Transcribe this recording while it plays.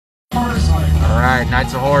Alright,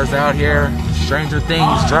 Nights of Horror's out here. Stranger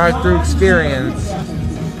Things drive-through experience.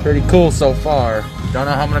 Pretty cool so far. Don't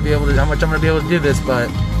know how much I'm gonna be able to do this, but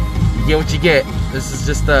you get what you get. This is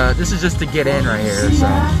just to get in right here.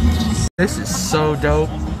 So this is so dope.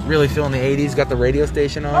 Really feeling the 80s. Got the radio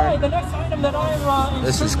station on.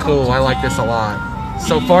 This is cool. I like this a lot.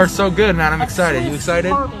 So far, so good, man. I'm excited. You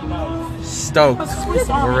excited? Stoked.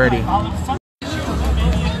 We're ready.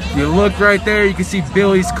 You look right there, you can see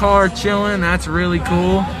Billy's car chilling. That's really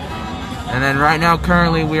cool. And then right now,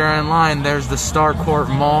 currently, we are in line. There's the Starcourt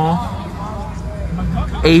Mall,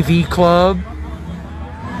 AV Club,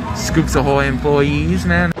 Scoops Ahoy employees,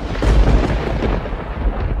 man.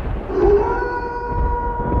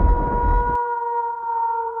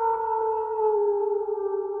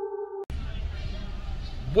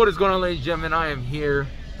 What is going on, ladies and gentlemen? I am here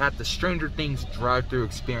at the Stranger Things drive-through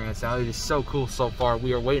experience. Now, it is so cool so far.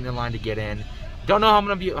 We are waiting in line to get in. Don't know how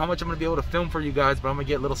much I'm gonna be able to film for you guys, but I'm gonna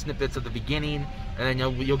get little snippets at the beginning, and then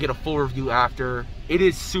you'll get a full review after. It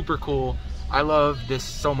is super cool. I love this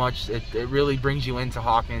so much. It really brings you into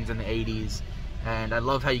Hawkins in the 80s, and I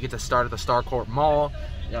love how you get to start at the Starcourt Mall.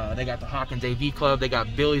 They got the Hawkins AV Club. They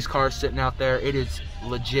got Billy's car sitting out there. It is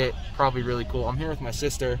legit, probably really cool. I'm here with my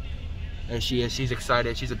sister. There she is. She's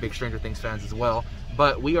excited. She's a big Stranger Things fan as well.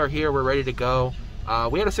 But we are here. We're ready to go.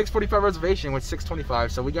 We had a 6:45 reservation with 6:25,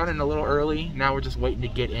 so we got in a little early. Now we're just waiting to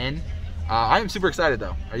get in. I am super excited,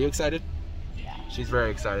 though. Are you excited? Yeah. She's very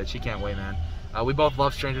excited. She can't wait, man. We both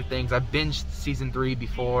love Stranger Things. I binged season 3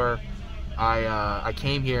 before I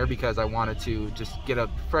came here because I wanted to just get a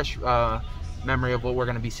fresh memory of what we're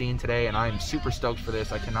going to be seeing today, and I am super stoked for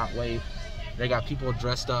this. I cannot wait. They got people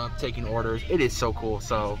dressed up, taking orders. It is so cool.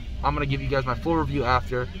 So I'm going to give you guys my full review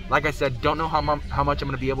after. Like I said, don't know how much I'm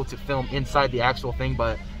going to be able to film inside the actual thing,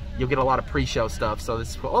 but you'll get a lot of pre-show stuff. So this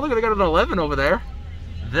is cool. Oh, look, they got an 11 over there.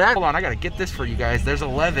 Hold on, I got to get this for you guys. There's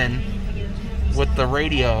 11 with the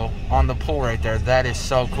radio on the pole right there. That is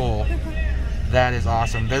so cool. That is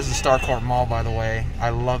awesome. There's the Starcourt Mall, by the way. I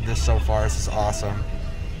love this so far. This is awesome.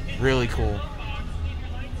 Really cool.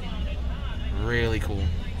 Really cool.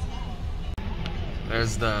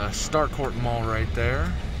 There's the Starcourt Mall right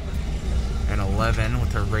there. And 11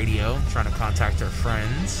 with her radio, trying to contact her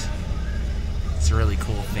friends. It's really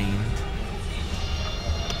cool themed.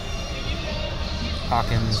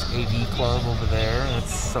 Hawkins AV Club over there.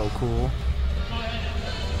 That's so cool.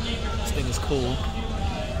 This thing is cool.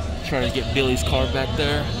 Trying to get Billy's car back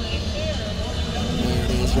there. There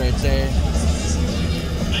it is right there.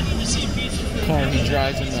 Car he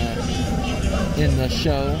drives in the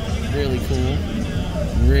show. Really cool.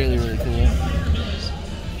 Really, really cool.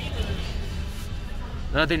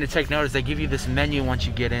 Another thing to take note is they give you this menu once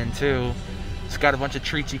you get in too. It's got a bunch of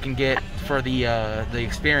treats you can get for the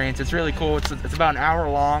experience. It's really cool. It's about an hour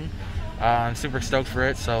long. I'm super stoked for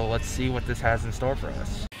it. So let's see what this has in store for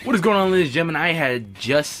us. What is going on, ladies and gentlemen? I had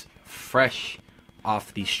just fresh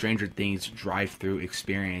off the Stranger Things drive-through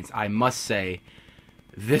experience. I must say,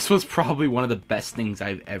 this was probably one of the best things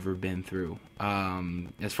I've ever been through.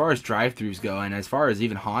 As far as drive-thrus go, and as far as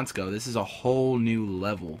even haunts go, this is a whole new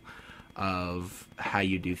level of how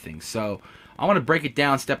you do things. So I want to break it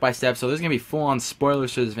down step by step. So there's going to be full-on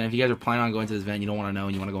spoilers for this event. If you guys are planning on going to this event, you don't want to know,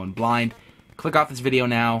 and you want to go in blind, click off this video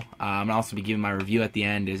now. I'm going to also be giving my review at the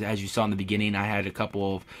end. As you saw in the beginning, I had a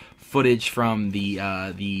couple of footage from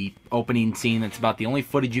the opening scene. That's about the only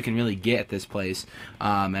footage you can really get at this place.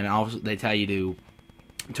 And also they tell you to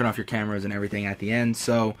turn off your cameras and everything at the end.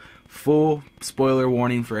 So full spoiler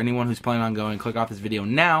warning for anyone who's planning on going. Click off this video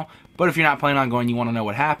now. But if you're not planning on going, you want to know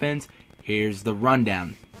what happens, here's the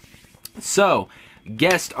rundown. So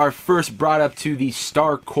guests are first brought up to the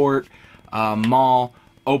Starcourt Mall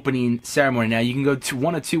opening ceremony. Now you can go to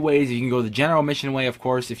one of two ways. You can go the general admission way, of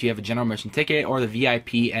course, if you have a general admission ticket, or the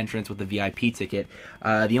VIP entrance with the VIP ticket.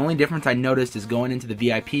 The only difference I noticed is going into the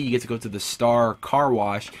VIP, you get to go to the Star Car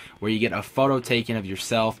Wash, where you get a photo taken of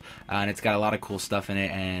yourself, and it's got a lot of cool stuff in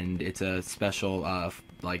it, and it's a special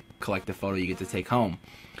like collective photo you get to take home.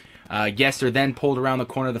 Guests are then pulled around the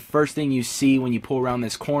corner. The first thing you see when you pull around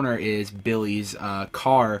this corner is Billy's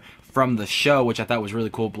car from the show, which I thought was really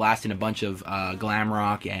cool, blasting a bunch of glam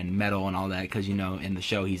rock and metal and all that, because, you know, in the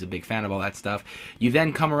show he's a big fan of all that stuff. You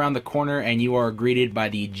then come around the corner and you are greeted by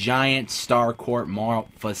the giant Starcourt Mall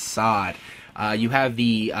facade. You have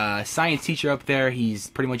the science teacher up there. He's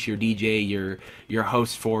pretty much your DJ, your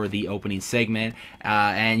host for the opening segment.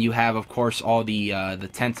 And you have, of course, all the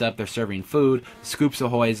tents up. They're serving food. Scoops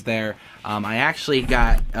Ahoy is there. I actually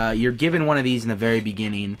got, you're given one of these in the very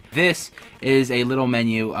beginning. This is a little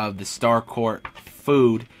menu of the Starcourt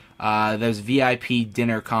food. Those VIP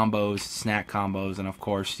dinner combos, snack combos, and of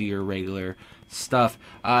course your regular stuff.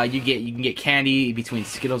 You can get candy between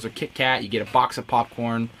Skittles or Kit Kat. You get a box of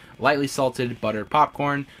popcorn, lightly salted buttered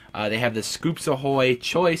popcorn. They have the Scoops Ahoy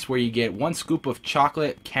choice where you get 1 scoop of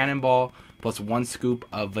chocolate Cannonball plus 1 scoop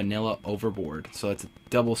of vanilla Overboard. So it's a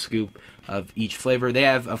double scoop of each flavor. They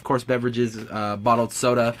have, of course, beverages, bottled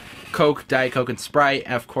soda, Coke, Diet Coke, and Sprite.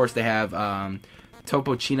 And of course, they have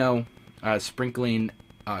Topo Chino sparkling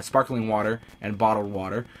water and bottled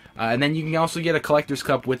water. And then you can also get a collector's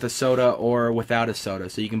cup with a soda or without a soda.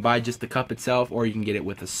 So you can buy just the cup itself or you can get it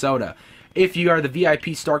with a soda. If you are the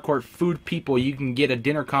VIP Star Court food people, you can get a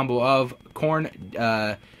dinner combo of corn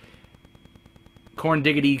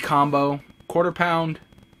diggity combo, quarter pound,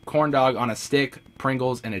 corn dog on a stick,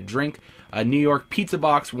 Pringles, and a drink. A New York pizza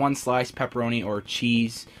box, 1 slice, pepperoni or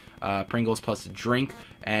cheese, Pringles plus a drink.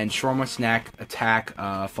 And shawarma snack attack,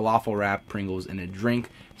 falafel wrap, Pringles, and a drink.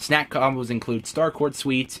 Snack combos include Star Court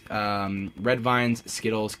Sweets, Red Vines,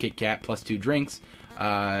 Skittles, Kit Kat plus 2 drinks.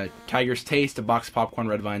 Tiger's Taste, a box of popcorn,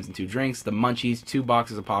 Red Vines, and 2 drinks. The Munchies, 2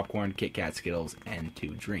 boxes of popcorn, Kit Kat, Skittles, and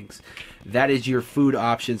 2 drinks. That is your food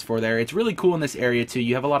options for there. It's really cool in this area too.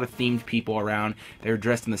 You have a lot of themed people around. They're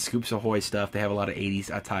dressed in the Scoops Ahoy stuff. They have a lot of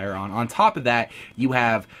 80s attire on. On top of that, you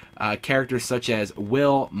have characters such as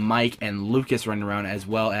Will, Mike, and Lucas running around, as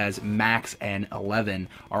well as Max and Eleven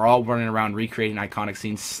are all running around recreating iconic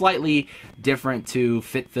scenes, slightly different to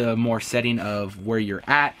fit the more setting of where you're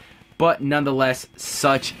at, but nonetheless,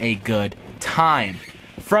 such a good time.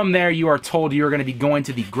 From there, you are told you are going to be going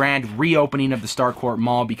to the grand reopening of the Star Court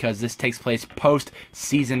Mall because this takes place post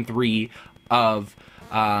Season 3 of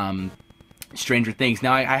Stranger Things.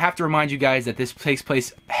 Now, I have to remind you guys that this takes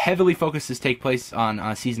place, heavily focuses take place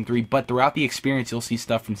on Season 3, but throughout the experience, you'll see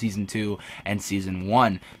stuff from Season 2 and Season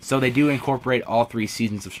 1. So they do incorporate all 3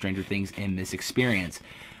 seasons of Stranger Things in this experience.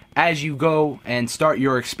 As you go and start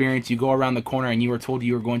your experience, you go around the corner and you are told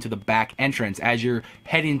you are going to the back entrance. As you're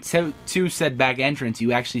heading to said back entrance,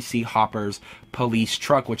 you actually see Hopper's police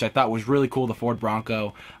truck, which I thought was really cool, the Ford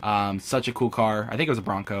Bronco. Such a cool car. I think it was a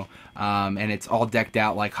Bronco. And it's all decked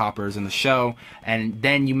out like Hopper's in the show. And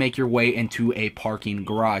then you make your way into a parking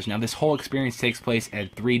garage. Now, this whole experience takes place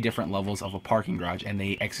at 3 different levels of a parking garage, and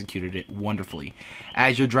they executed it wonderfully.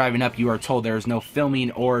 As you're driving up, you are told there is no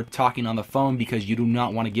filming or talking on the phone because you do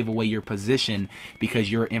not want to give away your position because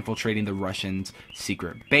you're infiltrating the Russians'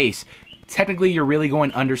 secret base. Technically, you're really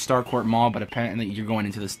going under Star Court Mall, but apparently you're going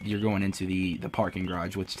into the parking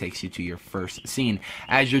garage, which takes you to your first scene.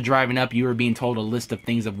 As you're driving up, you are being told a list of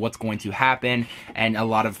things of what's going to happen and a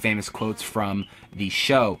lot of famous quotes from the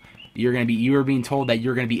show. You are being told that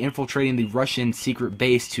you're going to be infiltrating the Russian secret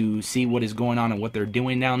base to see what is going on and what they're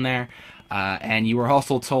doing down there. And you are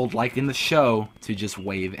also told, like in the show, to just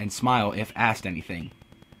wave and smile if asked anything.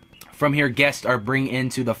 From here, guests are bring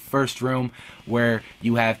into the first room where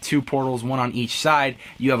you have 2 portals, 1 on each side.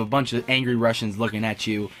 You have a bunch of angry Russians looking at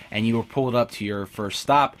you, and you are pulled up to your first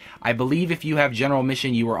stop. I believe if you have general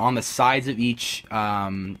admission, you are on the sides of each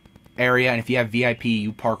area, and if you have VIP,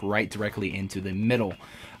 you park right directly into the middle.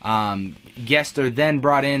 Guests are then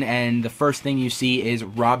brought in, and the first thing you see is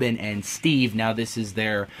Robin and Steve. Now, this is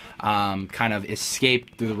their kind of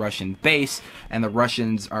escape through the Russian base, and the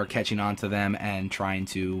Russians are catching on to them and trying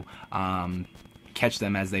to catch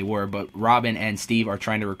them as they were. But Robin and Steve are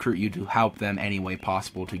trying to recruit you to help them any way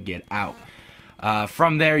possible to get out.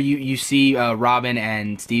 From there, you see Robin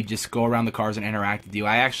and Steve just go around the cars and interact with you.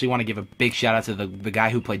 I actually want to give a big shout out to the guy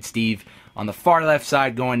who played Steve on the far left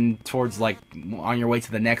side, going towards, like, on your way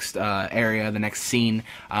to the next area, the next scene.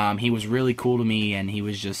 He was really cool to me, and he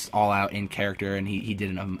was just all out in character, and he did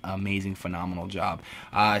an amazing, phenomenal job.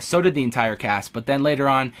 So did the entire cast. But then later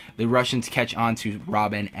on, the Russians catch on to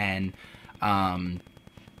Robin and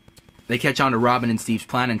Steve's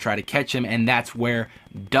plan and try to catch him, and that's where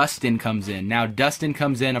Dustin comes in. Now, Dustin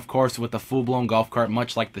comes in, of course, with a full-blown golf cart,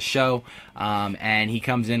 much like the show, and he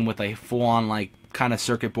comes in with a full-on, like, kind of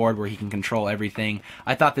circuit board where he can control everything.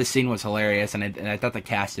 I thought this scene was hilarious, and I thought the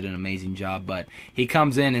cast did an amazing job, but he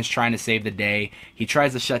comes in and is trying to save the day. He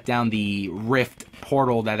tries to shut down the rift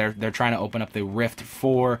portal that they're trying to open up the rift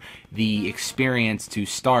for the experience to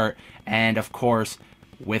start, and of course,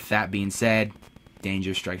 with that being said,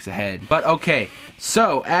 danger strikes ahead. But okay,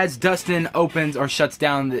 so as Dustin opens or shuts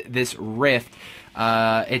down this rift,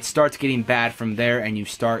 it starts getting bad from there, and you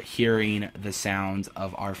start hearing the sounds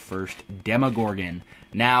of our first Demogorgon.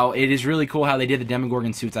 Now, it is really cool how they did the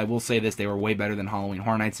Demogorgon suits. I will say this, they were way better than Halloween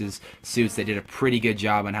Horror Nights' suits. They did a pretty good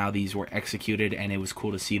job on how these were executed, and it was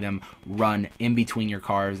cool to see them run in between your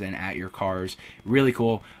cars and at your cars. Really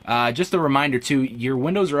cool. Just a reminder, too, your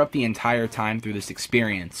windows are up the entire time through this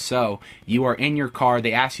experience. So, you are in your car,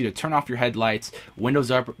 they ask you to turn off your headlights,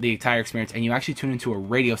 windows up the entire experience, and you actually tune into a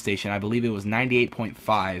radio station. I believe it was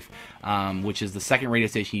 98.5, which is the second radio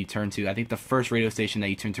station you turn to. I think the first radio station that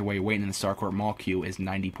you turn to while you're waiting in the Starcourt Mall queue is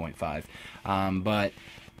 90.5. But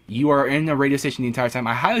you are in the radio station the entire time.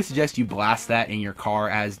 I highly suggest you blast that in your car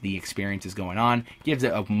as the experience is going on. Gives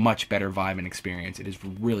it a much better vibe and experience. It is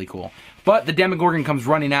really cool. But the Demogorgon comes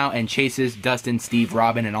running out and chases Dustin, Steve,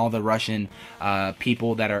 Robin, and all the Russian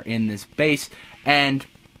people that are in this base. And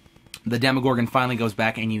the Demogorgon finally goes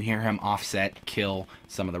back, and you hear him offset kill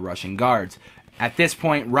some of the Russian guards. At this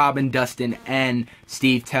point, Robin, Dustin, and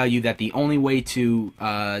Steve tell you that the only way to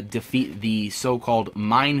defeat the so-called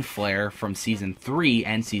Mind Flayer from Season 3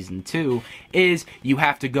 and Season 2 is you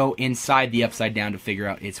have to go inside the Upside Down to figure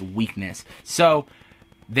out its weakness. So,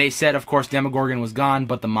 they said, of course, Demogorgon was gone,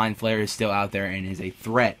 but the Mind Flayer is still out there and is a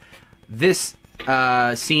threat. This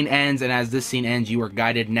scene ends, and as this scene ends, you are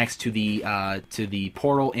guided next to the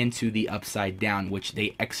portal into the Upside Down, which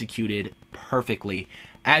they executed perfectly.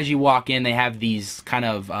 As you walk in, they have these kind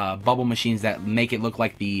of bubble machines that make it look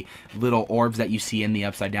like the little orbs that you see in the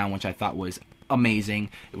Upside Down, which I thought was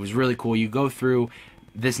amazing. It was really cool. You go through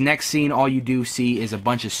this next scene, all you do see is a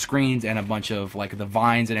bunch of screens and a bunch of like the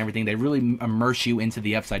vines and everything. They really immerse you into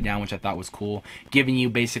the Upside Down, which I thought was cool, giving you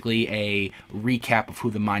basically a recap of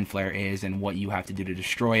who the Mind Flayer is and what you have to do to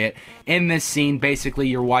destroy it. In this scene, basically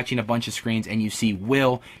you're watching a bunch of screens and you see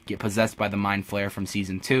Will get possessed by the Mind Flayer from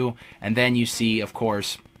Season 2, and then you see, of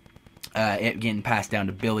course, it getting passed down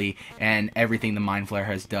to Billy and everything the Mind Flayer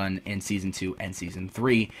has done in Season 2 and Season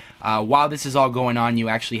 3. While this is all going on, you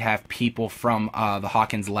actually have people from the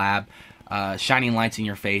Hawkins lab shining lights in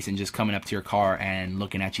your face and just coming up to your car and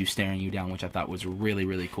looking at you, staring you down, which I thought was really,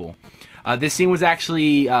 really cool. This scene was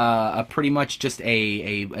actually pretty much just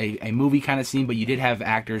a movie kind of scene, but you did have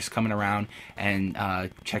actors coming around and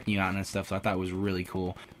checking you out and stuff, so I thought it was really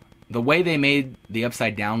cool. The way they made the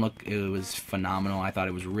Upside Down look, it was phenomenal. I thought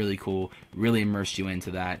it was really cool, really immersed you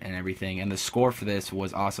into that and everything. And the score for this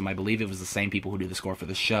was awesome. I believe it was the same people who do the score for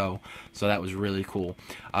the show, so that was really cool.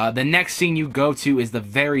 The next scene you go to is the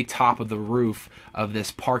very top of the roof of this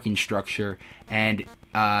parking structure, and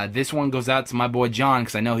this one goes out to my boy John,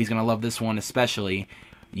 because I know he's going to love this one especially.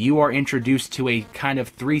 You are introduced to a kind of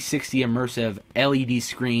 360 immersive LED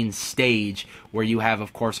screen stage where you have,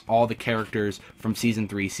 of course, all the characters from Season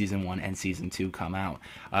 3, Season 1, and Season 2 come out.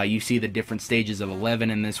 You see the different stages of 11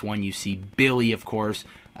 in this one. You see Billy, of course,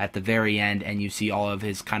 at the very end, and you see all of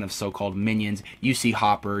his kind of so-called minions. You see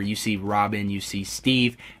Hopper, you see Robin, you see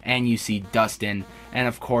Steve, and you see Dustin. And,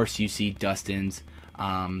 of course, you see Dustin's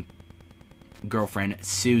girlfriend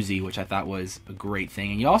Susie, which I thought was a great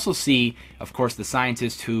thing. And you also see, of course, the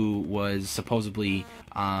scientist who was supposedly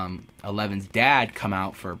Eleven's dad come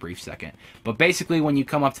out for a brief second. But basically, when you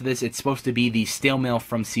come up to this, it's supposed to be the steel mill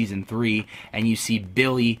from Season 3, and you see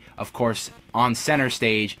Billy, of course, on center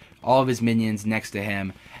stage, all of his minions next to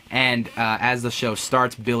him. And as the show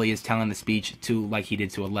starts, Billy is telling the speech to, like he did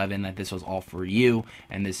to Eleven, that this was all for you,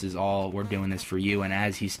 and this is all, we're doing this for you. And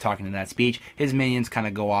as he's talking in that speech, his minions kind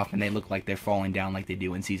of go off, and they look like they're falling down like they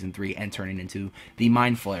do in Season 3 and turning into the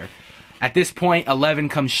Mind Flayer. At this point, 11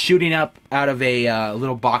 comes shooting up out of a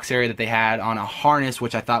little box area that they had on a harness,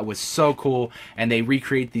 which I thought was so cool. And they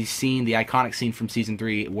recreate the scene, the iconic scene from Season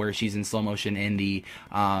 3, where she's in slow motion in the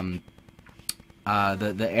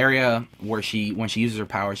area where when she uses her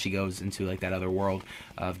power, she goes into like that other world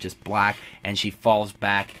of just black, and she falls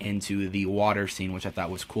back into the water scene, which I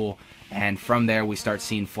thought was cool. And from there, we start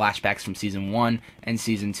seeing flashbacks from Season 1 and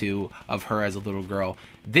Season 2 of her as a little girl.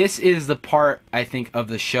 This is the part, I think, of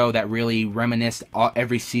the show that really reminisced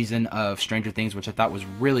every season of Stranger Things, which I thought was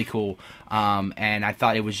really cool. And I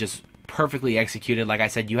thought it was just perfectly executed. Like I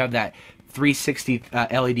said, you have that 360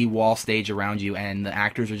 LED wall stage around you, and the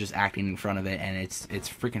actors are just acting in front of it, and it's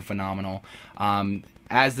freaking phenomenal.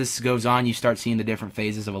 As this goes on, you start seeing the different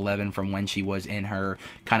phases of 11, from when she was in her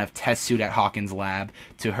kind of test suit at Hawkins' lab,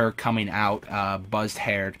 to her coming out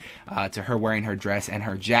buzzed-haired, to her wearing her dress and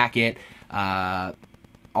her jacket,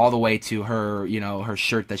 all the way to her, her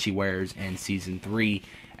shirt that she wears in Season 3.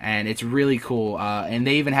 And it's really cool. And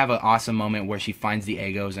they even have an awesome moment where she finds the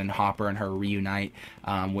Eggos and Hopper and her reunite,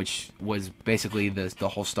 which was basically the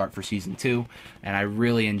whole start for Season 2. And I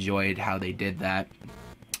really enjoyed how they did that.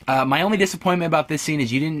 My only disappointment about this scene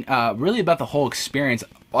is you didn't, really about the whole experience,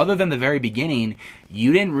 other than the very beginning,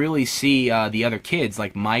 you didn't really see the other kids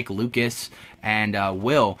like Mike, Lucas, and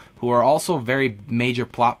Will, who are also very major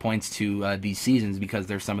plot points to these seasons because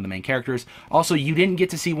they're some of the main characters. Also, you didn't get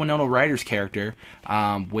to see Winona Ryder's character,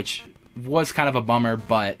 which was kind of a bummer,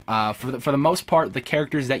 but for the most part, the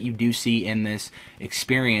characters that you do see in this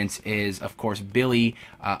experience is, of course, Billy,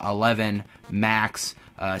 Eleven, Max,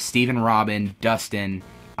 Stephen Robin, Dustin,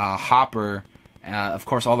 Hopper, of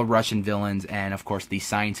course, all the Russian villains, and of course the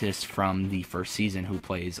scientist from the first season who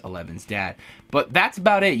plays Eleven's dad. But that's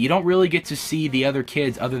about it. You don't really get to see the other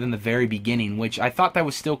kids other than the very beginning, which I thought that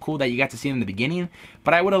was still cool that you got to see them in the beginning,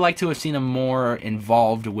 but I would have liked to have seen them more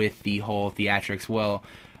involved with the whole theatrics. Well,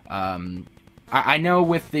 I know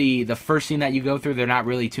with the first scene that you go through, they're not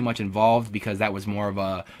really too much involved because that was more of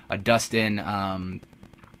a Dustin,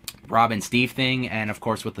 Robin, Steve thing, and of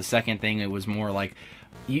course with the second thing, it was more like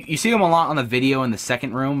you see them a lot on the video in the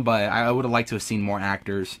second room, but I would have liked to have seen more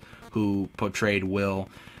actors who portrayed Will,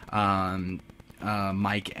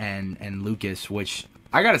 Mike, and Lucas, which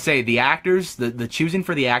I gotta say, the actors, the choosing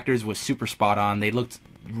for the actors was super spot on. They looked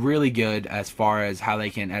really good as far as how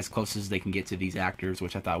they can, as close as they can get to these actors,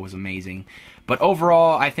 which I thought was amazing. But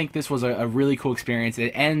overall, I think this was a really cool experience.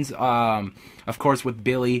 It ends, of course, with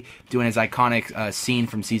Billy doing his iconic scene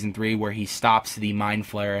from Season 3 where he stops the Mind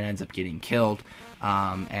Flare and ends up getting killed.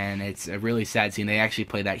 And it's a really sad scene. They actually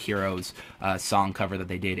play that Heroes song cover that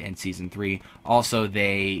they did in Season 3. Also,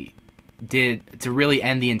 they did, to really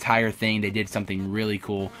end the entire thing, they did something really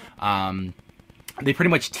cool. They pretty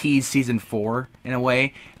much teased Season 4 in a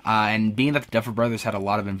way, and being that the Duffer Brothers had a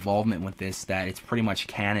lot of involvement with this, that it's pretty much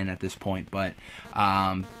canon at this point. But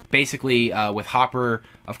basically, with Hopper,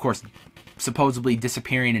 of course, supposedly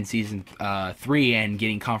disappearing in Season 3 and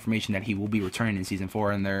getting confirmation that he will be returning in Season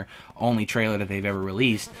 4 in their only trailer that they've ever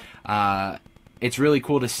released, it's really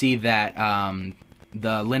cool to see that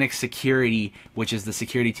the Linux Security, which is the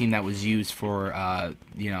security team that was used for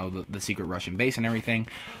the secret Russian base and everything,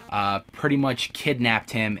 pretty much kidnapped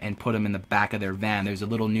him and put him in the back of their van. There's a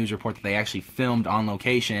little news report that they actually filmed on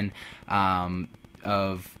location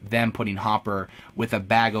of them putting Hopper with a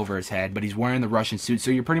bag over his head, but he's wearing the Russian suit,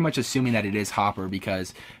 so you're pretty much assuming that it is Hopper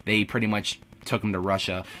because they pretty much took him to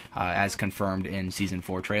Russia, as confirmed in Season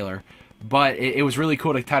 4 trailer. But it was really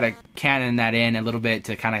cool to kind of canon that in a little bit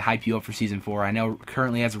to kind of hype you up for Season 4. I know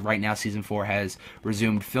currently, as of right now, Season 4 has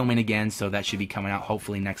resumed filming again, so that should be coming out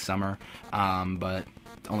hopefully next summer. But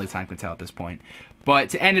only time can tell at this point. But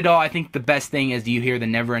to end it all, I think the best thing is you hear the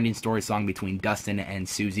Never Ending Story song between Dustin and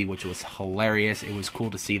Susie, which was hilarious. It was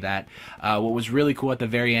cool to see that. What was really cool at the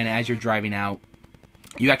very end, as you're driving out,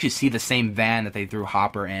 you actually see the same van that they threw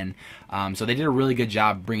Hopper in. So they did a really good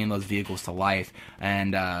job bringing those vehicles to life.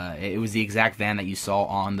 And it was the exact van that you saw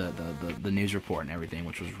on the news report and everything,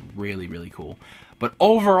 which was really, really cool. But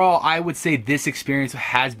overall, I would say this experience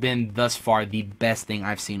has been, thus far, the best thing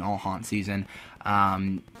I've seen all haunt season.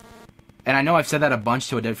 And I know I've said that a bunch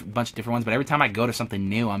to bunch of different ones, but every time I go to something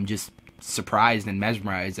new, I'm just surprised and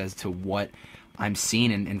mesmerized as to what I'm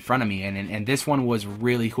seeing in front of me. And this one was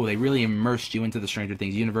really cool. They really immersed you into the Stranger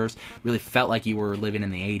Things universe. Really felt like you were living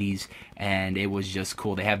in the 80s, and it was just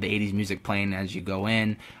cool. They have the 80s music playing as you go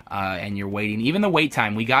in, and you're waiting. Even the wait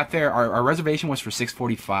time, we got there, our reservation was for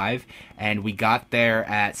 6:45, and we got there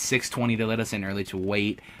at 6:20 to let us in early to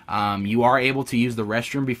wait. You are able to use the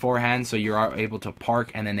restroom beforehand, so you are able to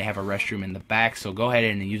park, and then they have a restroom in the back, so go ahead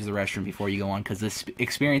and use the restroom before you go on, because this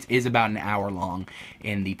experience is about an hour long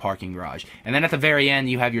in the parking garage. And then at the very end,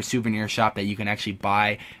 you have your souvenir shop that you can actually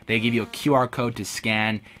buy. They give you a QR code to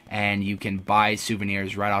scan, and you can buy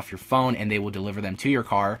souvenirs right off your phone, and they will deliver them to your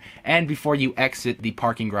car. And before you exit the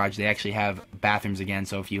parking garage, they actually have bathrooms again,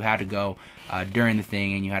 so if you had to go during the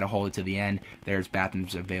thing and you had to hold it to the end, there's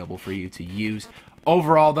bathrooms available for you to use.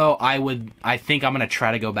 Overall, though, I think I'm going to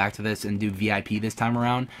try to go back to this and do VIP this time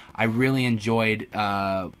around. I really enjoyed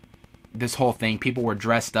this whole thing. People were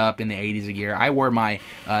dressed up in the 80s gear. I wore my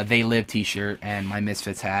They Live t-shirt and my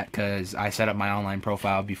Misfits hat because I set up my online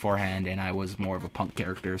profile beforehand and I was more of a punk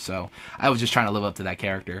character, so I was just trying to live up to that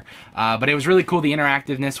character. But it was really cool. The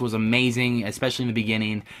interactiveness was amazing, especially in the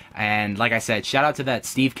beginning. And like I said, shout out to that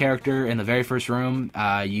Steve character in the very first room.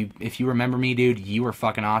 If you remember me, dude, you were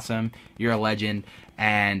fucking awesome. You're a legend,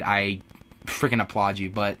 and I freaking applaud you.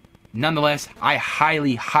 But nonetheless, I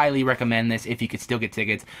highly, highly recommend this if you could still get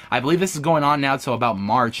tickets. I believe this is going on now till about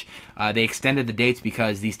March. They extended the dates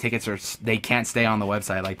because these tickets they can't stay on the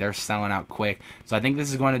website. Like, they're selling out quick. So I think this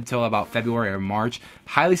is going until about February or March.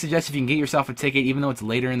 Highly suggest if you can get yourself a ticket, even though it's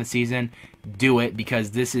later in the season, do it,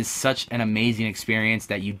 because this is such an amazing experience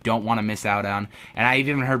that you don't want to miss out on. And I've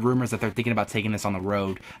even heard rumors that they're thinking about taking this on the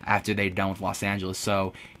road after they're done with Los Angeles.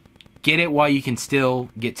 So get it while you can still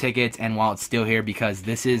get tickets and while it's still here, because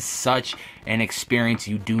this is such an experience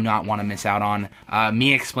you do not want to miss out on.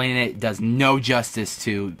 Me explaining it does no justice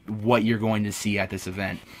to what you're going to see at this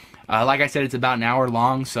event. Like I said, it's about an hour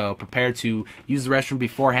long, so prepare to use the restroom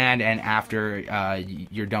beforehand, and after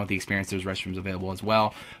you're done with the experience, there's restrooms available as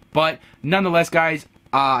well. But nonetheless, guys,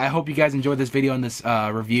 I hope you guys enjoyed this video and this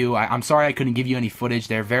review. I'm sorry I couldn't give you any footage.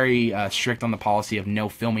 They're very strict on the policy of no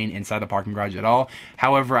filming inside the parking garage at all.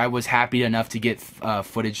 However, I was happy enough to get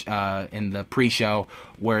footage in the pre-show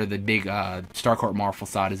where the big Starcourt Mall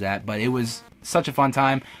facade is at. But it was such a fun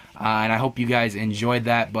time, and I hope you guys enjoyed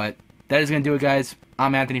that. But that is going to do it, guys.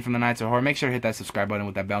 I'm Anthony from the Knights of Horror. Make sure to hit that subscribe button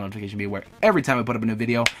with that bell notification, be aware every time I put up a new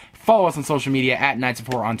video. Follow us on social media at Knights of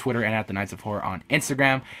Horror on Twitter and at the Knights of Horror on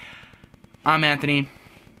Instagram. I'm Anthony,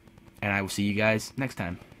 and I will see you guys next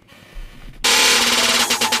time.